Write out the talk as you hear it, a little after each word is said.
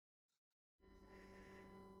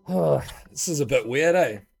Oh, this is a bit weird,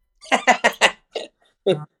 eh?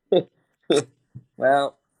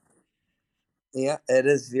 Well, yeah, it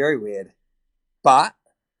is very weird. But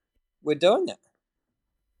we're doing it.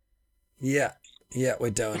 Yeah, we're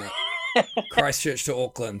doing it. Christchurch to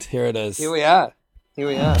Auckland. Here it is. Here we are.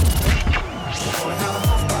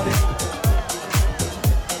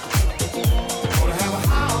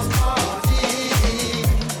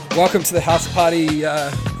 Welcome to the house party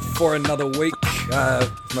for another week.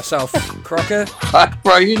 Myself, Crocker.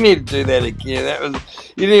 Bro, you need to do that again.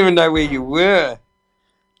 You didn't even know where you were.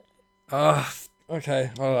 Oh,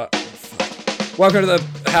 okay. All right. Welcome to the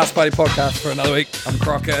house party podcast for another week. I'm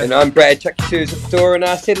Crocker. And I'm Brad. Chuck your shoes at the door and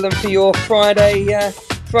settle in for your Friday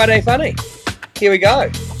funny. Here we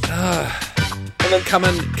go.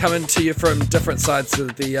 Coming to you from different sides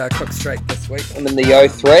of the Cook Strait this week. I'm in the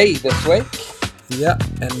O3 this week. Yeah,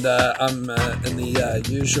 and I'm in the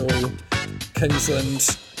usual Kingsland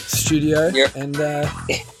studio. Yep. And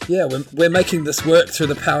we're making this work through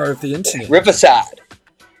the power of the internet. Riverside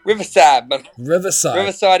FM.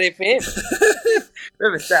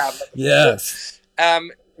 Riverside. Yes.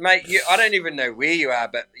 Mate, I don't even know where you are,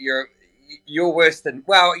 but you're worse than.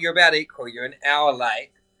 Well, you're about equal. You're an hour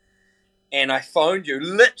late, and I phoned you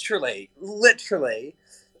literally.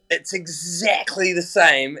 It's exactly the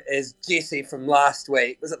same as Jesse from last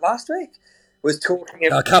week. Was it last week? Was talking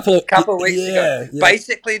a couple of weeks ago. Yeah.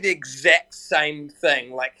 Basically the exact same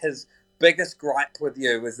thing. Like his biggest gripe with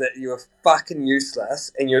you was that you were fucking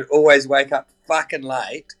useless and you'd always wake up fucking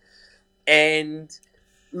late. And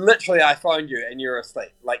literally I phoned you and you were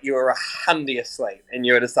asleep. Like you were a hundy asleep. And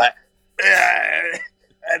you were just like,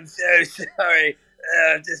 I'm so sorry.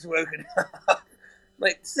 I've just woken up.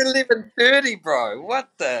 Like, it's 11:30, bro. What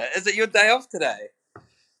the? Is it your day off today?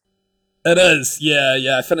 It is,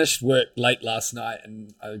 yeah. I finished work late last night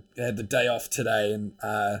and I had the day off today, and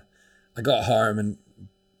I got home and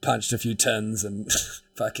punched a few tins and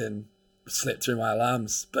fucking slept through my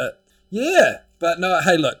alarms. But no,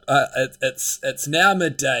 hey, look, it's now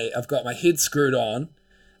midday. I've got my head screwed on.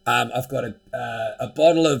 I've got a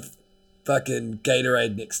bottle of fucking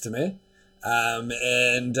Gatorade next to me,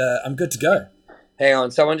 and I'm good to go. Hang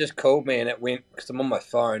on, someone just called me and it went, because I'm on my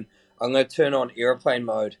phone. I'm going to turn on airplane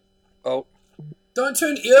mode. Oh. Don't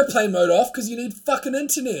turn airplane mode off because you need fucking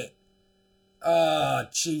internet. Oh,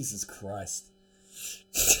 Jesus Christ.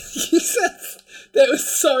 That was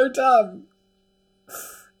so dumb.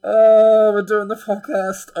 Oh, we're doing the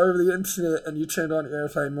podcast over the internet and you turned on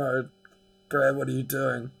airplane mode. Brad, what are you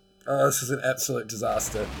doing? Oh, this is an absolute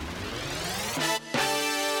disaster.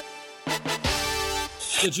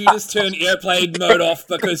 Did you just turn airplane mode off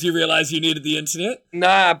because you realised you needed the internet?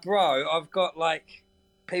 Nah, bro. I've got,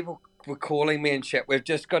 people were calling me and shit. We've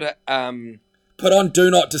just got to, Put on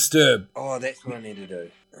Do Not Disturb. Oh, that's what I need to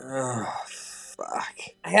do. Oh, fuck.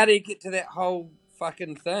 How do you get to that whole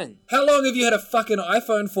fucking thing? How long have you had a fucking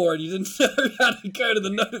iPhone for and you didn't know how to go to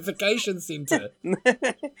the notification centre?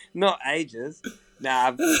 Not ages.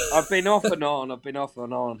 Nah, I've been off and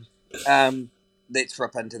on. Let's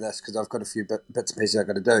rip into this because I've got a few bits and pieces I've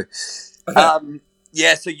got to do.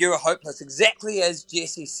 Okay. So you're hopeless. Exactly as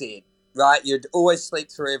Jesse said, right? You'd always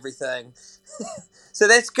sleep through everything. So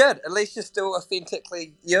that's good. At least you're still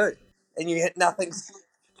authentically you. And you hit nothing.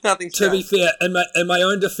 To be fair, in my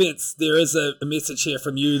own defence, there is a message here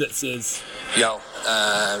from you that says, Yo,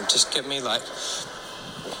 just give me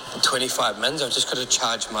 25 minutes. I've just got to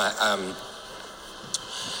charge my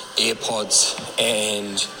AirPods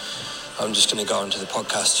and I'm just going to go into the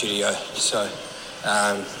podcast studio. So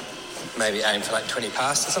maybe aim for 20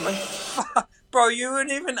 past or something. Bro, you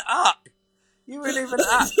weren't even up.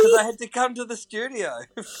 Because I had to come to the studio.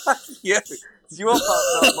 Fuck you. It's your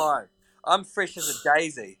fault, not mine. I'm fresh as a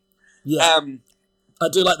daisy. Yeah. I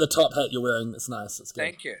do like the top hat you're wearing. It's nice. It's good.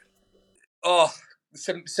 Thank you. Oh,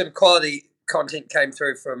 some quality content came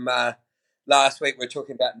through from last week. We're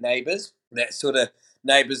talking about neighbours. That sort of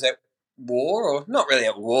neighbours at war, or not really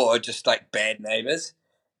at war, just bad neighbours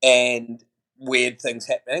and weird things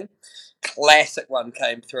happening. Classic one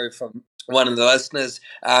came through from one of the listeners.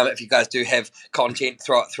 If you guys do have content,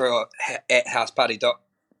 throw it through at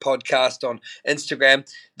houseparty.podcast on Instagram.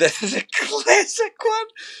 This is a classic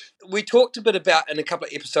one. We talked a bit about in a couple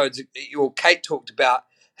of episodes, or Kate talked about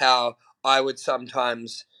how I would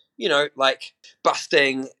sometimes,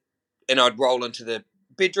 busting, and I'd roll into the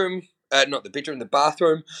bedroom, the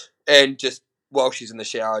bathroom, and just while she's in the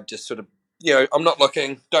shower, I'd just sort of, I'm not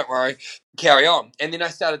looking, don't worry, carry on. And then I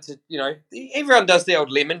started to, everyone does the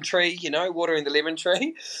old lemon tree, watering the lemon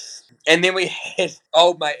tree. And then we had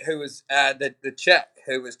old mate who was the chick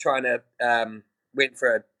who was trying to went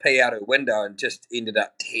for a pee out her window and just ended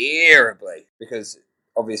up terribly, because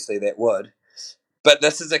obviously that would. But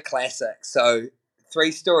this is a classic. So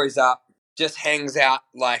 3 stories up, just hangs out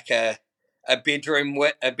like a bedroom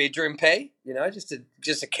pee,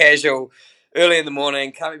 just a casual, early in the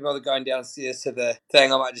morning, can't be bothered going downstairs to the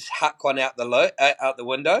thing. I might just huck one out the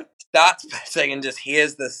window. Starts pissing and just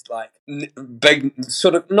hears this like big,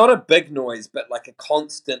 sort of not a big noise, but like a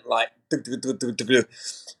constant like.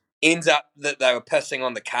 Ends up that they were pissing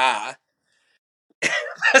on the car,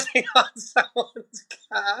 pissing on someone's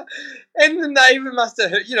car, and the neighbour must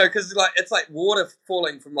have heard, because like it's like water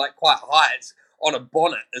falling from like quite high. It's on a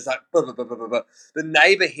bonnet. It's like buh, buh, buh, buh, buh, buh. The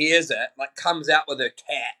neighbour hears it, like comes out with her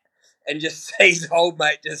cat, and just sees old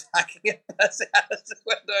mate just hucking a piss out of the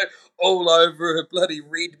window all over her bloody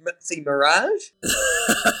red Mitzi Mirage.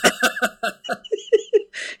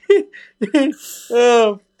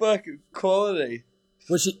 Oh, fucking quality.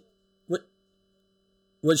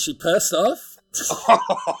 Was she pissed off?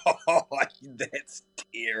 Oh, that's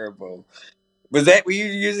terrible. Were you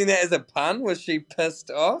using that as a pun? Was she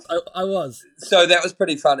pissed off? I was. So that was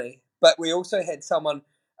pretty funny. But we also had someone,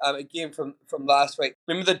 again from last week.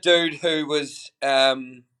 Remember the dude who was,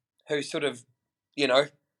 who sort of,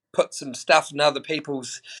 put some stuff in other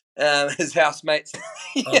people's, his housemates.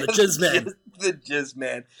 Oh, the jizz man. The jizz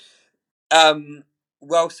man.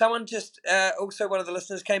 Well, someone just, also one of the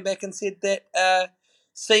listeners came back and said that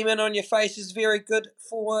semen on your face is very good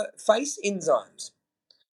for face enzymes.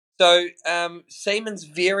 So semen's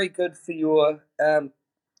very good for your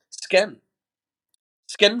skin.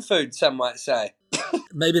 Skin food, some might say.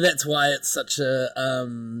 Maybe that's why it's such a...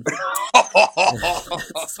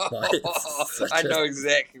 I know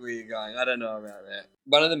exactly where you're going. I don't know about that.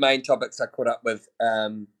 One of the main topics I caught up with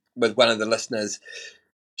one of the listeners,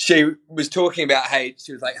 she was talking about,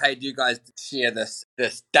 she was like, hey, do you guys share this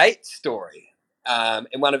date story? And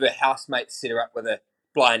one of her housemates set her up with a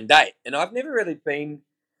blind date. And I've never really been,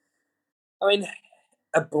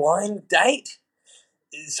 a blind date?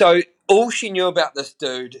 So all she knew about this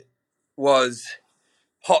dude was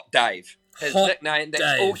Hot Dave. His nickname,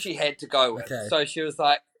 that's all she had to go with. Okay. So she was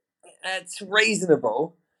like, it's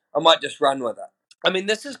reasonable. I might just run with it.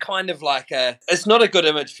 This is kind of like it's not a good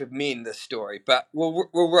image for men, this story, but we'll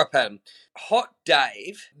rip in. Hot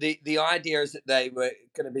Dave, the idea is that they were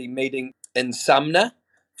going to be meeting in Sumner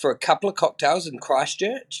for a couple of cocktails in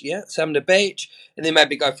Christchurch, Sumner Beach, and then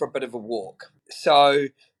maybe go for a bit of a walk. So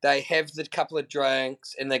they have the couple of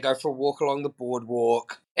drinks and they go for a walk along the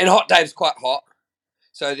boardwalk. And Hot Dave's quite hot.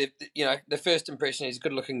 So, the first impression, he's a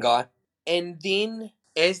good-looking guy. And then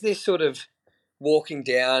as they're sort of walking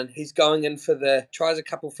down, he's going in tries a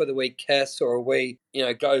couple for the wee kiss or a wee,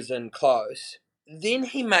 goes in close. Then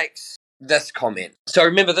he makes this comment. So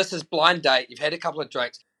remember, this is blind date. You've had a couple of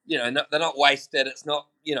drinks. They're not wasted. It's not,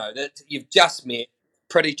 you've just met,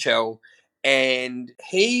 pretty chill. And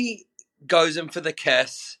he goes in for the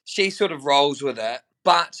kiss. She sort of rolls with it.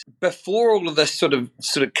 But before all of this sort of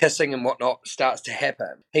kissing and whatnot starts to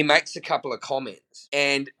happen, he makes a couple of comments.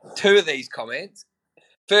 And 2 of these comments,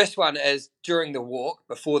 first one is during the walk,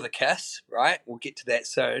 before the kiss, right? We'll get to that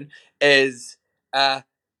soon, is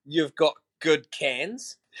you've got good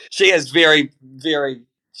cans. She is very, very,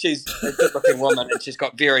 she's a good-looking woman and she's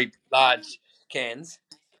got very large cans.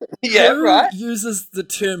 Yeah, who right. Uses the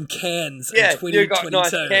term cans in 2022? You got nice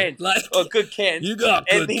cans. Good cans. You got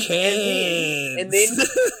good cans. And then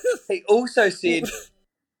he also said,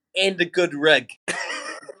 and a good rig.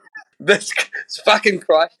 This is fucking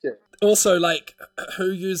Christchurch. Also, who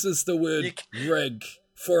uses the word rig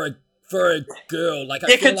for a girl?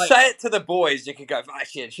 You could say it to the boys. You could go,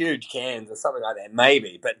 she had huge cans or something like that,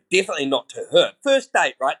 maybe, but definitely not to her. First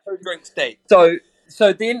date, right? 2 drinks deep.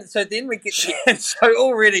 So then we get there, so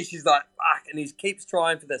already she's like, fuck, and he keeps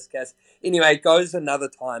trying for this kiss. Anyway, goes another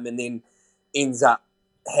time and then ends up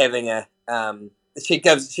having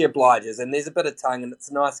she obliges, and there's a bit of tongue and it's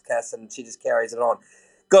a nice kiss and she just carries it on.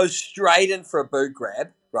 Goes straight in for a boob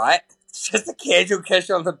grab, right? It's just a casual kiss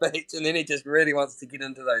on the beach, and then he just really wants to get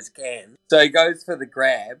into those cans. So he goes for the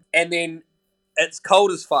grab, and then it's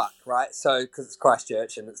cold as fuck, right? So, because it's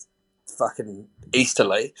Christchurch and it's fucking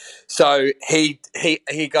easterly. So he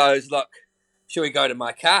goes, look, shall we go to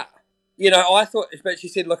my car? I thought, but she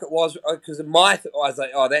said, look, it was, because I was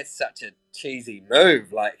like, oh, that's such a cheesy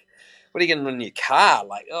move. Like, what are you getting in your car?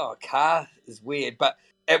 Like, oh, car is weird. But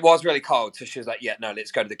it was really cold. So she was like, yeah, no,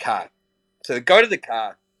 let's go to the car. So they go to the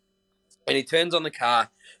car, and he turns on the car,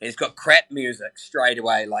 and he's got crap music straight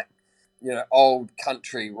away, like, old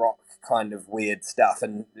country rock kind of weird stuff,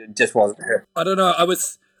 and it just wasn't her. I don't know. I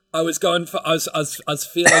I was going for. I was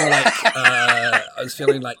feeling like. I was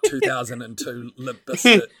feeling like 2002 Limp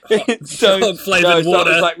Bizkit hot flavored water. So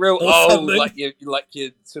it was like real old, something. like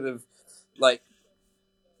you sort of like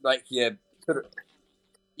your sort of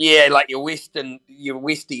like your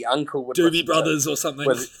Westy uncle would Doobie Brothers or something.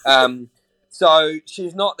 So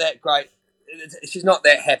she's not that great. She's not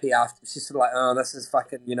that happy after. She's sort of like, oh, this is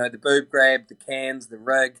fucking, the boob grab, the cans, the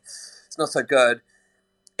rig. It's not so good.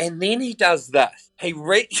 And then he does this. He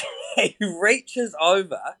reaches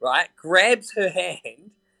over, right, grabs her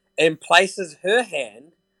hand and places her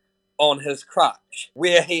hand on his crutch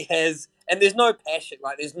where he has, and there's no passion,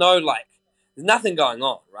 there's nothing going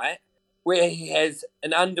on, right? Where he has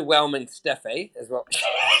an underwhelming stiffy, is what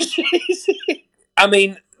she said. I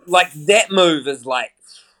mean, that move is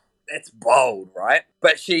that's bold, right?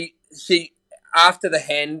 But she after the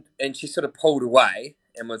hand, and she sort of pulled away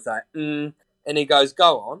and was like, and he goes,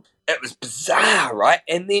 go on. It was bizarre, right?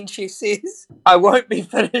 And then she says, I won't be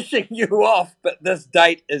finishing you off, but this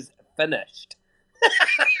date is finished.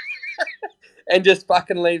 And just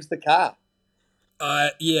fucking leaves the car.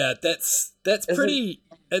 Yeah, that's pretty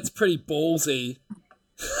ballsy.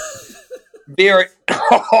 Very.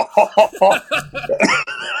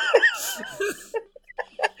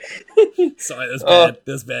 Sorry, that's bad.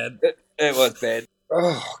 That's bad. It was bad.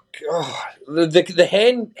 Oh god, the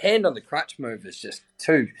hand on the crutch move is just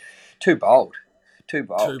too bold. Too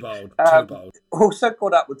bold. Also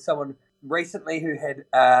caught up with someone recently who had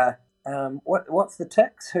what's the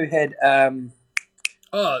tics? Who had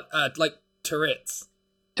like Tourette's.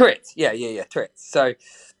 Tourette's, yeah, Tourette's.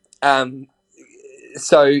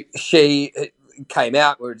 So she came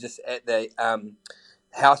out. We were just at the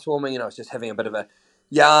housewarming, and I was just having a bit of a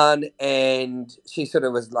yarn, and she sort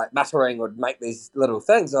of was like muttering or make these little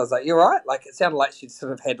things. I was like, "You all right?" Like it sounded like she'd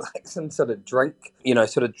sort of had like some sort of drink,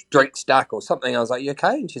 sort of drink stuck or something. I was like, "You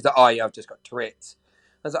okay?" And she's like, "Oh yeah, I've just got Tourette's."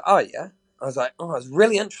 I was like, "Oh yeah." I was like, "Oh, I was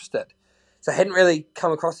really interested." So I hadn't really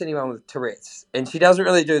come across anyone with Tourette's, and she doesn't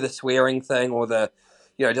really do the swearing thing or the,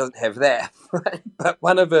 doesn't have that. Right? But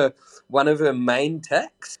one of her main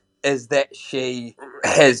tics is that she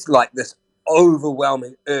has like this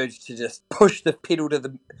overwhelming urge to just push the pedal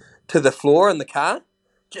to the floor in the car,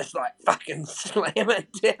 just like fucking slam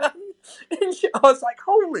it down. And I was like,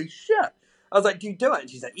 holy shit. I was like, do you do it? And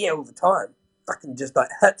she's like, yeah, all the time. Fucking just like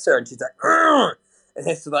hits her, and she's like, "Urgh!" And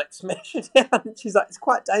has to like smash it down. And she's like, it's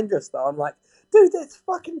quite dangerous though. I'm like, dude, that's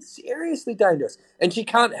fucking seriously dangerous. And she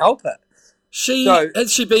can't help it.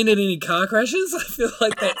 Has she been in any car crashes? I feel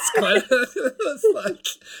like that's quite it's like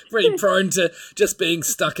pretty prone to just being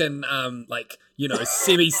stuck in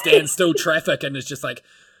semi-standstill traffic, and it's just like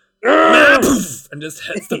and just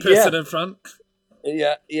hits the person in front.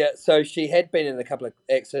 Yeah. So she had been in a couple of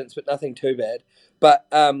accidents, but nothing too bad. But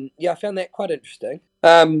I found that quite interesting.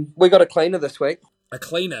 We got a cleaner this week. A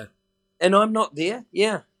cleaner? And I'm not there.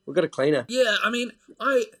 Yeah. We've got a cleaner. Yeah, I mean,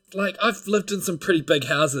 I've lived in some pretty big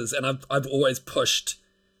houses, and I've always pushed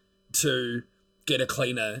to get a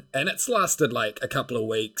cleaner, and it's lasted like a couple of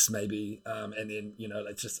weeks maybe, and then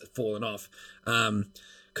it's just fallen off,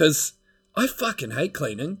 because I fucking hate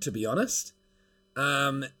cleaning, to be honest,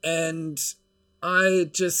 and I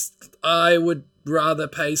would rather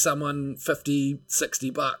pay someone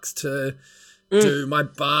 $50-$60 to do my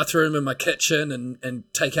bathroom and my kitchen and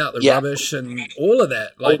take out the rubbish and all of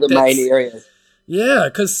that. Like all the main areas. Yeah,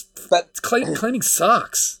 because cleaning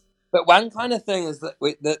sucks. But one kind of thing is that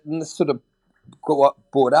this sort of got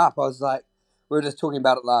brought up. I was like, we were just talking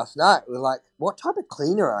about it last night. We were like, what type of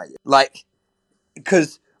cleaner are you? Like,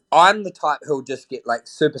 because I'm the type who'll just get like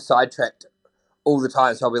super sidetracked all the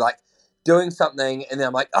time. So I'll be like doing something, and then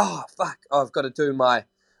I'm like, oh, fuck, I've got to do or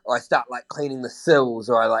I start like cleaning the sills,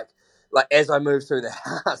 or I like as I move through the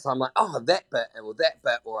house, I'm like, oh, that bit,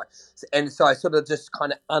 and so I sort of just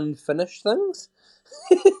kind of unfinish things,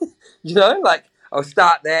 like I'll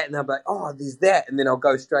start that, and I'll be like, oh, there's that, and then I'll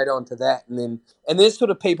go straight on to that, and there's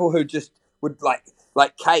sort of people who just would like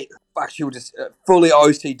Kate, fuck, she'll just fully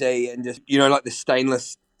OCD and just, like the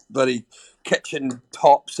stainless bloody kitchen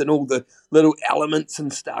tops and all the little elements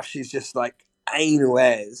and stuff, she's just like anal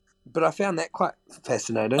as. But I found that quite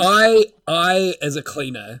fascinating. I as a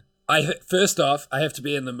cleaner, first off, I have to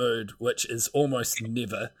be in the mood, which is almost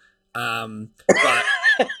never. But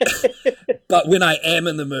when I am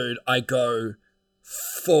in the mood, I go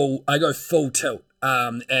full tilt.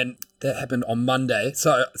 And that happened on Monday.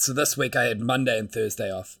 So this week I had Monday and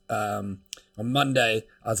Thursday off. On Monday,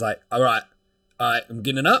 I was like, all right, I'm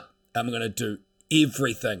getting up. I'm going to do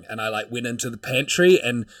everything. And I went into the pantry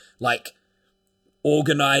and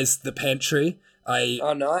organized the pantry. I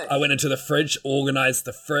went into the fridge, organized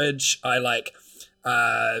the fridge. I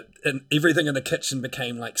and everything in the kitchen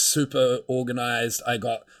became like super organized. I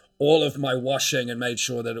got all of my washing and made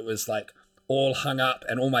sure that it was like all hung up,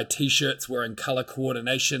 and all my t-shirts were in color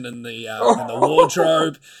coordination in the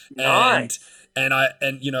wardrobe. Nice. And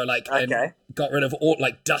and got rid of all,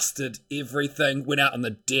 like, dusted everything, went out on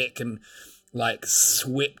the deck and like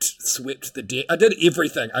swept the deck. I did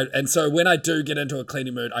everything. And so when I do get into a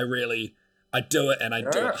cleaning mood, I do it, and I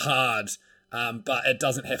do it hard. But it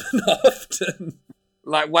doesn't happen often.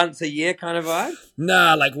 Like once a year kind of vibe?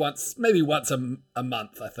 Nah, like maybe once a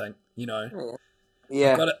month, I think, you know.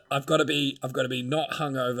 Yeah. I've got to be not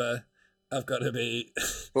hungover. I've got to be.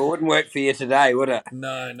 Well, it wouldn't work for you today, would it?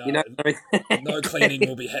 No. You know? No cleaning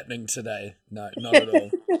will be happening today. No, not at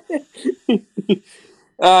all.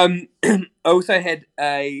 I also had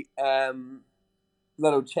a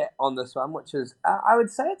little chat on this one, which is I would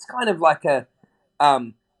say it's kind of like a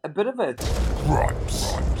bit of a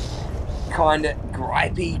kind of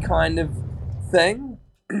gripey kind of thing,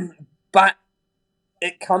 but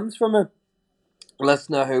it comes from a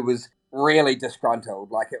listener who was really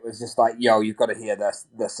disgruntled. Like, it was just like, yo, you've got to hear this.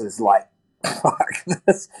 This is like, fuck,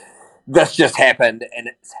 this just happened, and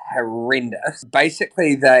it's horrendous.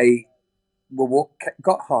 Basically, they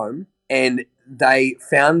got home and they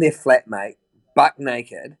found their flatmate buck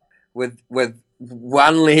naked with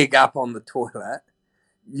one leg up on the toilet,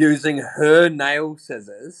 using her nail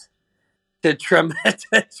scissors to trim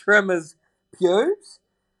his pubes.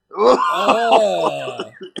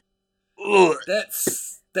 Oh,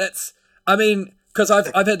 that's. I mean, because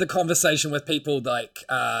I've had the conversation with people like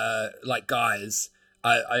guys.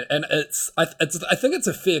 I think it's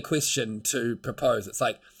a fair question to propose. It's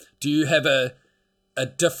like, do you have a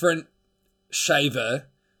different shaver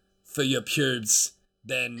for your pubes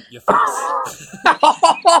than your face?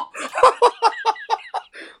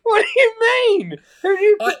 What do you mean? Who do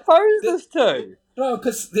you propose this to? No,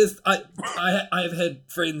 because I have had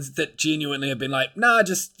friends that genuinely have been like, nah,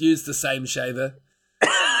 just use the same shaver.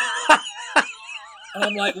 And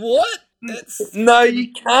I'm like, what? No,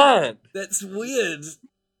 you can't. That's weird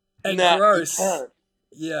and gross. You can't.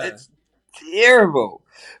 Yeah, it's terrible.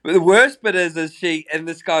 But the worst bit is she, and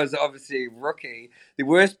this guy was obviously a rookie. The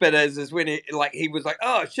worst bit is when he was like,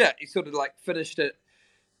 oh shit, he sort of like finished it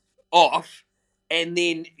off, and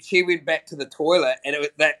then she went back to the toilet, and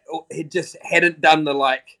it just hadn't done the,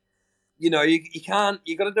 like, you know, you can't,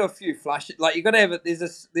 you got to do a few flushes, like you got to have it. There's a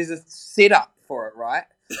setup for it, right?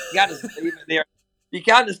 You can't just leave it there. You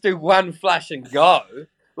can't just do one flush and go.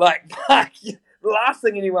 Like, fuck, the last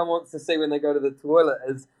thing anyone wants to see when they go to the toilet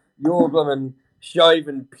is your blooming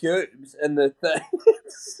shaven pubes in the thing.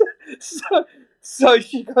 So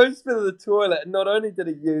she goes to the toilet, and not only did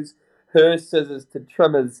he use her scissors to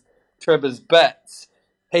trim his bits,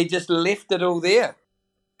 he just left it all there.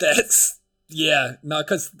 Because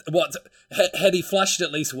had he flushed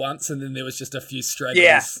at least once, and then there was just a few stragglers.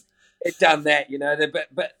 Yeah. It done that, you know, but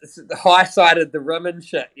the high side of the rim and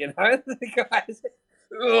shit, you know, the guys.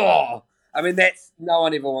 Oh, I mean, that's, no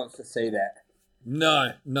one ever wants to see that.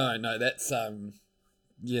 No, that's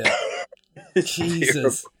yeah.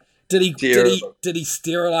 Jesus, did he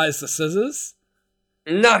sterilize the scissors?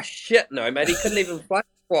 No shit, no, mate. He couldn't even flush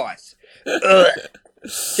twice.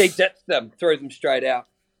 She ditched them, threw them straight out.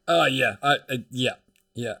 Oh yeah,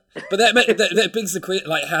 yeah. But that begs the question,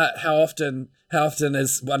 like, how often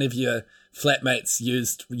has one of your flatmates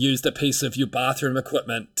used a piece of your bathroom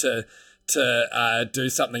equipment to do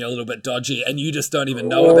something a little bit dodgy, and you just don't even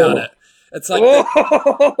know about it? It's like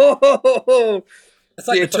it's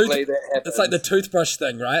like the toothbrush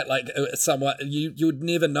thing, right? Like, someone you would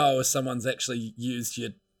never know if someone's actually used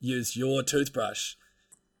your toothbrush.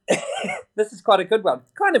 This is quite a good one.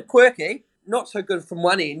 Kind of quirky, not so good from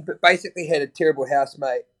one end, but basically had a terrible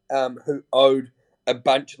housemate who owed a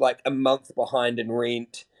bunch, like a month behind in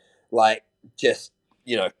rent, like, just,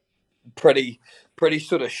 you know, pretty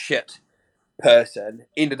sort of shit person.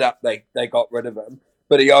 Ended up they got rid of him,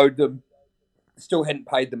 but he owed them, still hadn't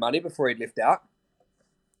paid the money before he left out.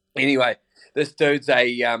 Anyway, this dude's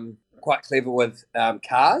quite clever with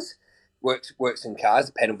cars, works in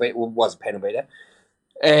cars, was a panel beater,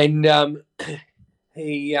 and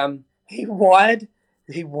he wired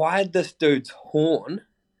this dude's horn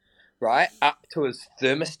right up to his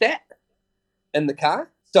thermostat in the car.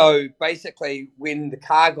 So basically, when the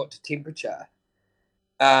car got to temperature,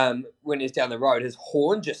 when he was down the road, his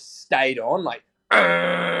horn just stayed on, like,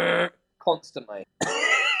 constantly.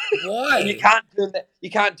 Why? And you can't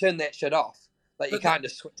turn that shit off. Like, you can't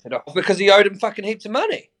just switch it off because he owed him fucking heaps of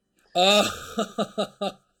money. Oh,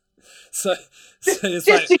 so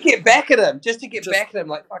it's to get back at him,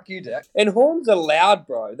 like, fuck you, dick. And horns are loud,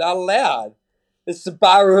 bro. They're loud.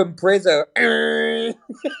 Subaru Impreza,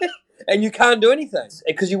 and you can't do anything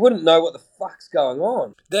because you wouldn't know what the fuck's going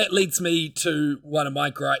on. That leads me to one of my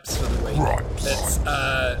gripes for the week. It's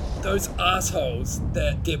those assholes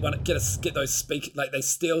that get those speakers, like they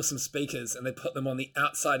steal some speakers and they put them on the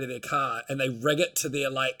outside of their car and they rig it to their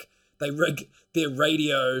their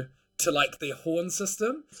radio to like their horn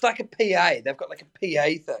system. It's like a PA. They've got like a PA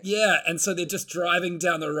thing. Yeah, and so they're just driving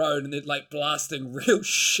down the road and they're like blasting real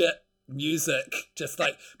shit music, just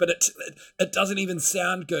like, but it doesn't even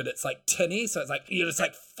sound good. It's like tinny, so it's like you're just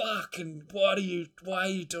like, fuck, and why are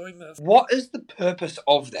you doing this? What is the purpose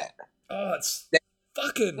of that? Oh, it's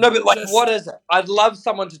fucking no, but like, what is it? I'd love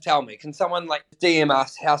someone to tell me. Can someone like DM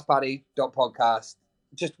us houseparty.podcast?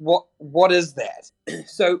 Just what is that?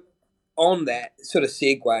 So on that, sort of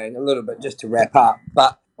segueing a little bit just to wrap up,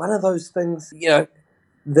 but one of those things, you know,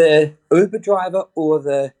 the Uber driver or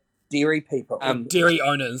the dairy people, dairy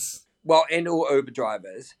owners. Well, and all Uber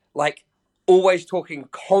drivers, like, always talking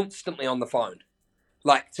constantly on the phone,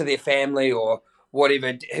 like, to their family or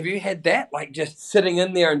whatever. Have you had that? Like, just sitting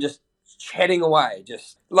in there and just chatting away,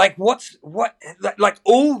 just, like, like,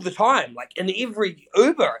 all the time, like, in every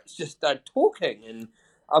Uber, it's just talking, and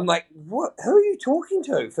I'm like, what? Who are you talking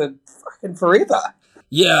to for fucking forever?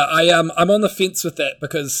 Yeah, I'm on the fence with that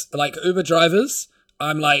because, like, Uber drivers,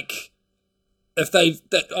 I'm like, if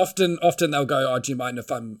often they'll go, oh, do you mind if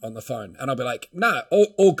I'm on the phone? And I'll be like, no,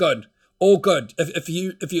 all good. If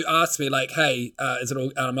you ask me like, hey, is it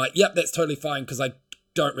all? And I'm like, yep, that's totally fine because I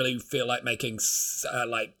don't really feel like making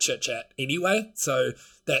like chit chat anyway, so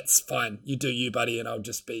that's fine. You do you, buddy, and I'll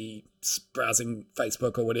just be browsing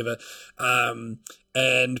Facebook or whatever.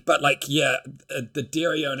 But like, yeah, the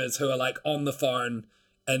dairy owners who are like on the phone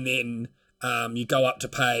and then. You go up to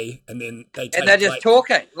pay, and then they're just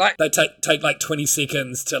talking. Like they take like 20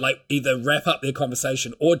 seconds to like either wrap up their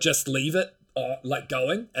conversation or just leave it like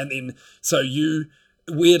going, and then so you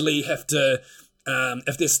weirdly have to,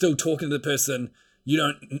 if they're still talking to the person, you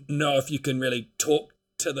don't know if you can really talk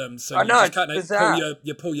to them. So you just kind of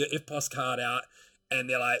pull your FPOS card out, and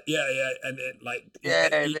they're like, yeah, and then like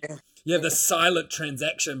you have the silent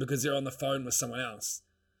transaction because they're on the phone with someone else.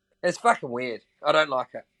 It's fucking weird. I don't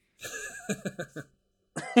like it.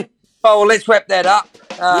 Oh, well, let's wrap that up.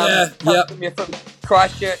 You're from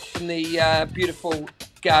Christchurch in the beautiful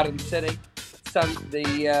Garden City.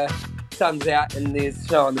 The sun's out and there's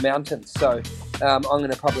snow on the mountains, so I'm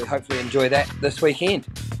going to hopefully enjoy that this weekend.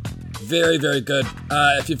 Very, very good.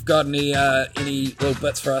 If you've got any little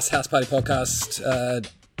bits for us, House Party Podcast.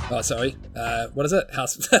 What is it? I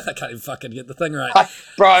can't even fucking get the thing right,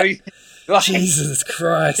 bro. Jesus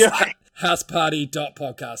Christ.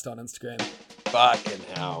 Houseparty.podcast on Instagram. Fucking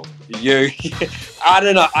hell. You. I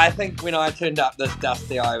don't know. I think when I turned up this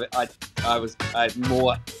dusty, I was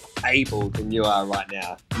more able than you are right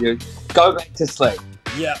now. You go back to sleep.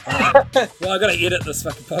 Yeah. Well, I got to edit this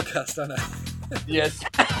fucking podcast, don't I? Yes.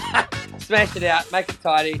 Smash it out. Make it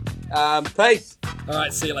tidy. Peace. All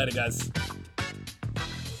right. See you later, guys.